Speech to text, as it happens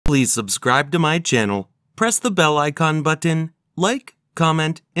Please subscribe to my channel, press the bell icon button, like,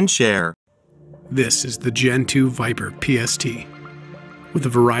 comment, and share. This is the Gen 2 Viper PST. With a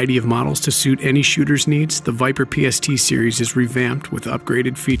variety of models to suit any shooter's needs, the Viper PST series is revamped with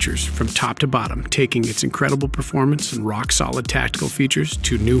upgraded features from top to bottom, taking its incredible performance and rock-solid tactical features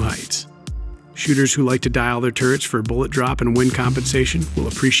to new heights. Shooters who like to dial their turrets for bullet drop and wind compensation will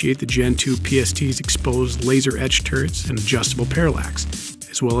appreciate the Gen 2 PST's exposed laser-etched turrets and adjustable parallax,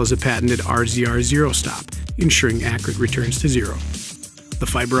 as well as a patented RZR zero stop, ensuring accurate returns to zero. The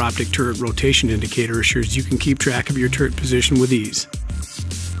fiber optic turret rotation indicator assures you can keep track of your turret position with ease.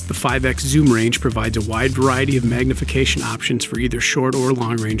 The 5x zoom range provides a wide variety of magnification options for either short or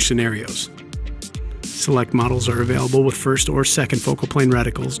long-range scenarios. Select models are available with first or second focal plane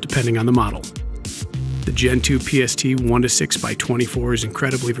reticles, depending on the model. The Gen 2 PST 1-6x24 is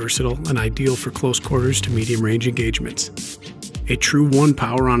incredibly versatile and ideal for close quarters to medium-range engagements. A true 1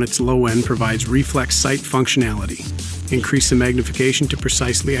 power on its low end provides reflex sight functionality. Increase the magnification to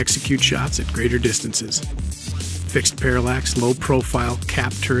precisely execute shots at greater distances. Fixed parallax, low-profile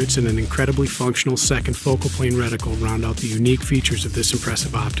cap turrets, and an incredibly functional second focal plane reticle round out the unique features of this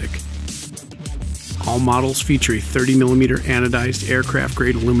impressive optic. All models feature a 30mm anodized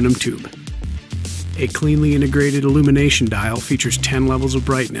aircraft-grade aluminum tube. A cleanly integrated illumination dial features 10 levels of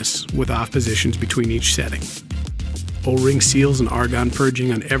brightness, with off positions between each setting. O-ring seals and argon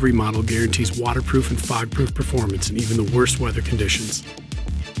purging on every model guarantees waterproof and fog-proof performance in even the worst weather conditions.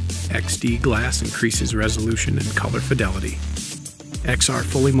 XD glass increases resolution and color fidelity. XR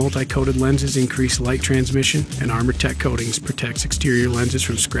fully multi-coated lenses increase light transmission, and ArmorTech coatings protects exterior lenses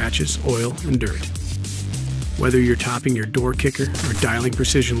from scratches, oil, and dirt. Whether you're topping your door kicker or dialing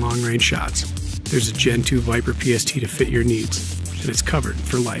precision long-range shots, there's a Gen 2 Viper PST to fit your needs, and it's covered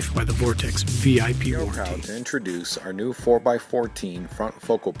for life by the Vortex VIP We are warranty. proud to introduce our new 4x14 front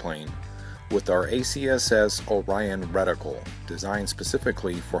focal plane with our ACSS Orion reticle, designed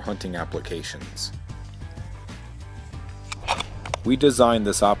specifically for hunting applications. We designed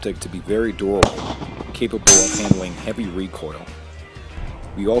this optic to be very durable, capable of handling heavy recoil.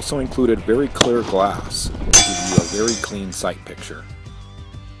 We also included very clear glass to give you a very clean sight picture.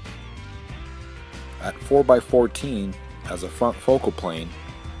 At 4x14 as a front focal plane,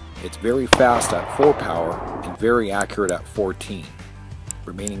 it's very fast at 4 power and very accurate at 14.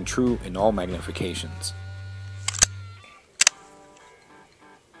 Remaining true in all magnifications.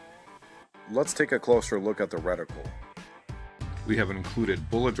 Let's take a closer look at the reticle. We have included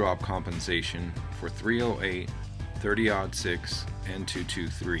bullet drop compensation for 308, 30-06, and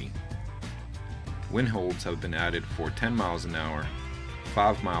 223. Wind holds have been added for 10 miles an hour,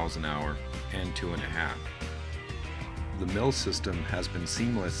 5 miles an hour, and 2.5. The mill system has been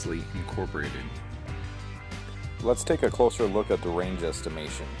seamlessly incorporated. Let's take a closer look at the range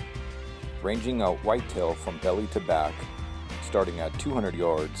estimation. Ranging out whitetail from belly to back, starting at 200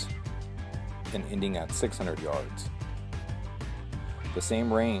 yards and ending at 600 yards. The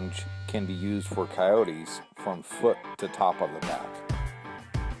same range can be used for coyotes from foot to top of the back.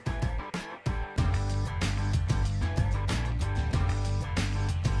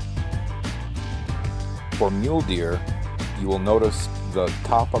 For mule deer, you will notice the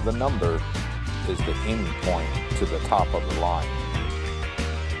top of the number is the end point to the top of the line.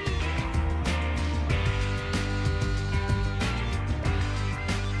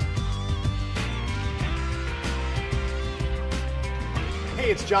 Hey,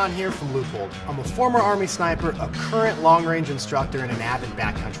 it's John here from Loophole. I'm a former Army sniper, a current long-range instructor, and an avid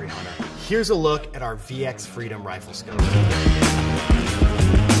backcountry hunter. Here's a look at our VX Freedom rifle scope.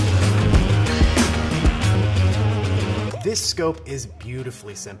 This scope is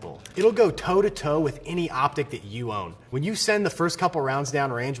beautifully simple. It'll go toe-to-toe with any optic that you own. When you send the first couple rounds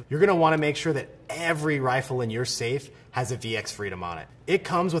down range, you're gonna wanna make sure that every rifle in your safe has a VX Freedom on it. It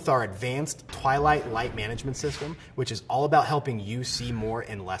comes with our advanced Twilight light management system, which is all about helping you see more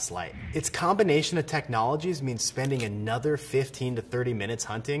in less light. Its combination of technologies means spending another 15 to 30 minutes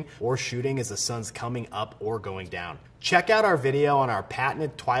hunting or shooting as the sun's coming up or going down. Check out our video on our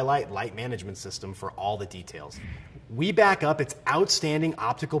patented Twilight light management system for all the details. We back up its outstanding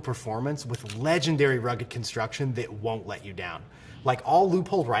optical performance with legendary rugged construction that won't let you down. Like all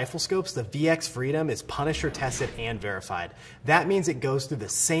Loophole rifle scopes, the VX Freedom is Punisher tested and verified. That means it goes through the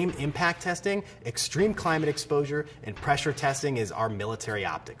same impact testing, extreme climate exposure, and pressure testing as our military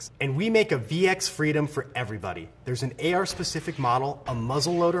optics. And we make a VX Freedom for everybody. There's an AR-specific model, a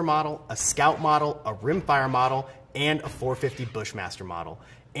muzzleloader model, a scout model, a rimfire model, and a 450 Bushmaster model.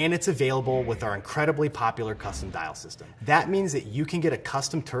 And it's available with our incredibly popular custom dial system. That means that you can get a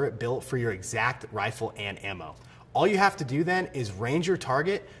custom turret built for your exact rifle and ammo. All you have to do then is range your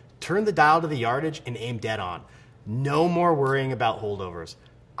target, turn the dial to the yardage, and aim dead on. No more worrying about holdovers.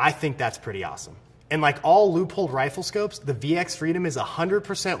 I think that's pretty awesome. And like all loopholed rifle scopes, the VX Freedom is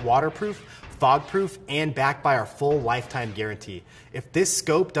 100% waterproof, fog-proof, and backed by our full lifetime guarantee. If this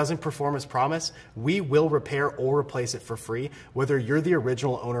scope doesn't perform as promised, we will repair or replace it for free, whether you're the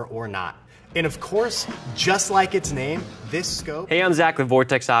original owner or not. And of course, just like its name, this scope... Hey, I'm Zach with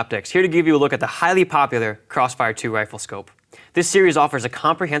Vortex Optics, here to give you a look at the highly popular Crossfire 2 rifle scope. This series offers a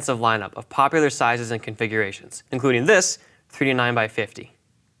comprehensive lineup of popular sizes and configurations, including this 3-9x50.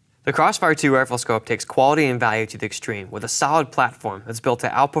 The Crossfire 2 rifle scope takes quality and value to the extreme with a solid platform that's built to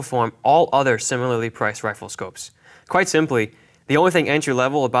outperform all other similarly priced rifle scopes. Quite simply, the only thing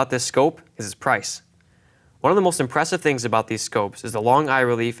entry-level about this scope is its price. One of the most impressive things about these scopes is the long eye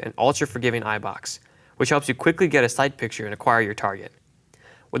relief and ultra-forgiving eye box, which helps you quickly get a sight picture and acquire your target.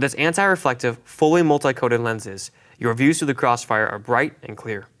 With its anti-reflective, fully multi-coated lenses, your views through the Crossfire are bright and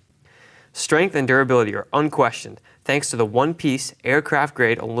clear. Strength and durability are unquestioned thanks to the one-piece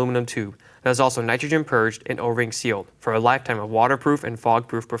aircraft-grade aluminum tube that is also nitrogen purged and O-ring sealed for a lifetime of waterproof and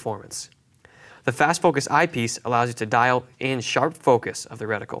fog-proof performance. The fast focus eyepiece allows you to dial in sharp focus of the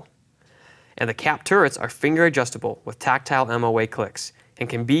reticle. And the cap turrets are finger adjustable with tactile M1A clicks and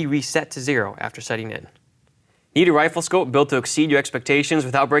can be reset to 0 after setting in. Need a rifle scope built to exceed your expectations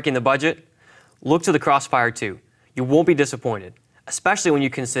without breaking the budget? Look to the Crossfire 2. You won't be disappointed, especially when you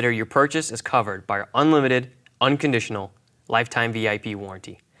consider your purchase is covered by our unlimited, unconditional, lifetime VIP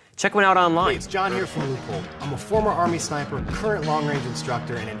warranty. Check one out online. Hey, it's John here from Loophole. I'm a former Army sniper, current long-range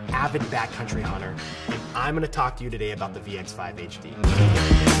instructor, and an avid backcountry hunter. And I'm going to talk to you today about the VX5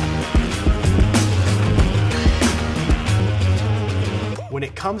 HD. When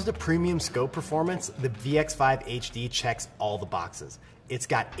it comes to premium scope performance, the VX5 HD checks all the boxes. It's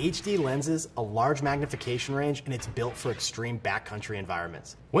got HD lenses, a large magnification range, and it's built for extreme backcountry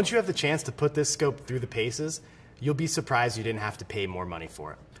environments. Once you have the chance to put this scope through the paces, you'll be surprised you didn't have to pay more money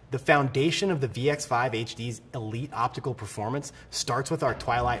for it. The foundation of the VX5 HD's elite optical performance starts with our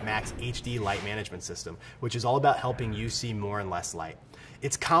Twilight Max HD light management system, which is all about helping you see more and less light.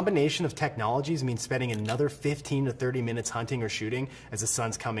 Its combination of technologies means spending another 15 to 30 minutes hunting or shooting as the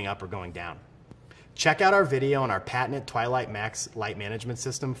sun's coming up or going down. Check out our video on our patented Twilight Max light management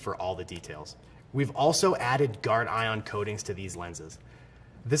system for all the details. We've also added guard ion coatings to these lenses.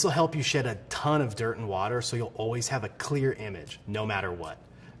 This will help you shed a ton of dirt and water so you'll always have a clear image, no matter what.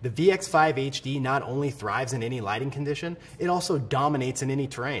 The VX5 HD not only thrives in any lighting condition, it also dominates in any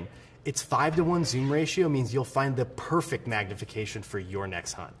terrain. Its 5:1 zoom ratio means you'll find the perfect magnification for your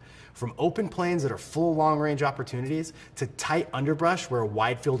next hunt. From open plains that are full long-range opportunities to tight underbrush where a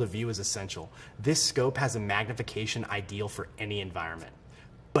wide field of view is essential, this scope has a magnification ideal for any environment.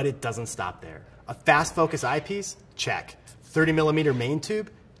 But it doesn't stop there. A fast focus eyepiece? Check. 30mm main tube?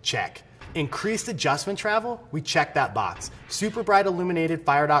 Check. Increased adjustment travel? We check that box. Super bright illuminated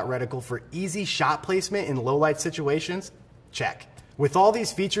fire dot reticle for easy shot placement in low light situations? Check. With all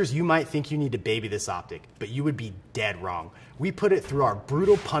these features, you might think you need to baby this optic, but you would be dead wrong. We put it through our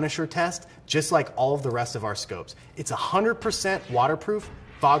brutal Punisher test, just like all of the rest of our scopes. It's 100% waterproof,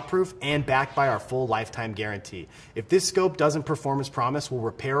 fog-proof, and backed by our full lifetime guarantee. If this scope doesn't perform as promised, we'll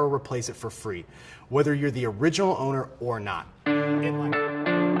repair or replace it for free, whether you're the original owner or not.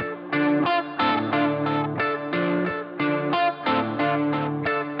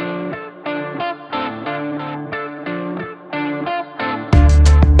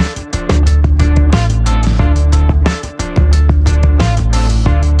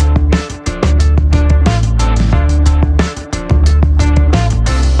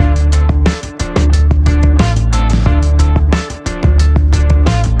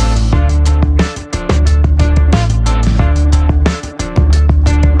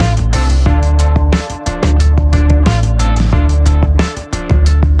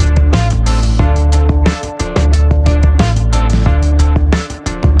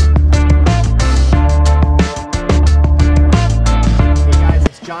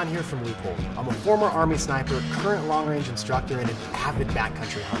 Here from Loophole. I'm a former Army sniper, current long-range instructor, and an avid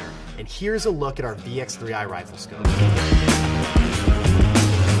backcountry hunter. And here's a look at our VX3i rifle scope.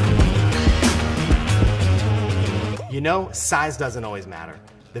 You know, size doesn't always matter.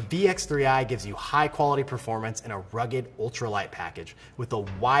 The VX3i gives you high-quality performance in a rugged, ultralight package with a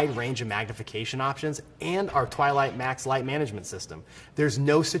wide range of magnification options and our Twilight Max light management system. There's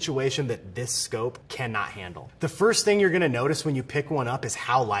no situation that this scope cannot handle. The first thing you're going to notice when you pick one up is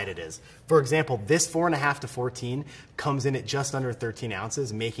how light it is. For example, this 4.5 to 14 comes in at just under 13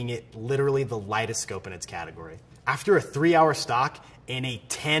 ounces, making it literally the lightest scope in its category. After a 3-hour stock and a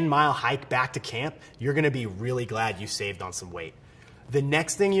 10-mile hike back to camp, you're gonna be really glad you saved on some weight. The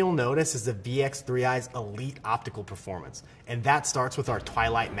next thing you'll notice is the VX3I's elite optical performance, and that starts with our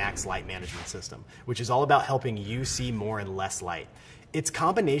Twilight Max light management system, which is all about helping you see more in less light. Its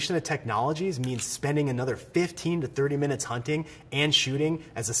combination of technologies means spending another 15 to 30 minutes hunting and shooting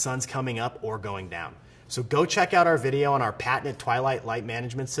as the sun's coming up or going down. So go check out our video on our patented Twilight light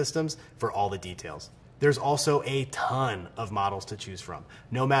management systems for all the details. There's also a ton of models to choose from.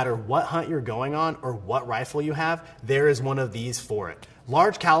 No matter what hunt you're going on or what rifle you have, there is one of these for it.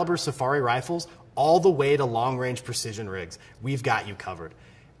 Large caliber safari rifles all the way to long range precision rigs. We've got you covered.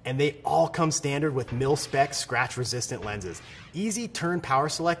 And they all come standard with mil-spec scratch resistant lenses, easy turn power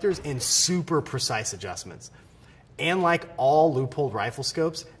selectors, and super precise adjustments. And like all loopholed rifle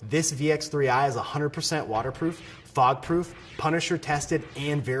scopes, this VX3I is 100% waterproof, fog-proof, Punisher tested,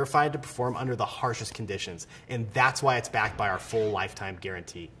 and verified to perform under the harshest conditions. And that's why it's backed by our full lifetime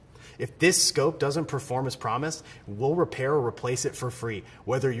guarantee. If this scope doesn't perform as promised, we'll repair or replace it for free,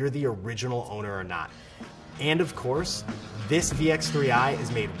 whether you're the original owner or not. And of course, this VX3I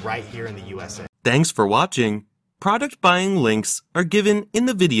is made right here in the USA. Thanks for watching. Product buying links are given in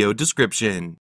the video description.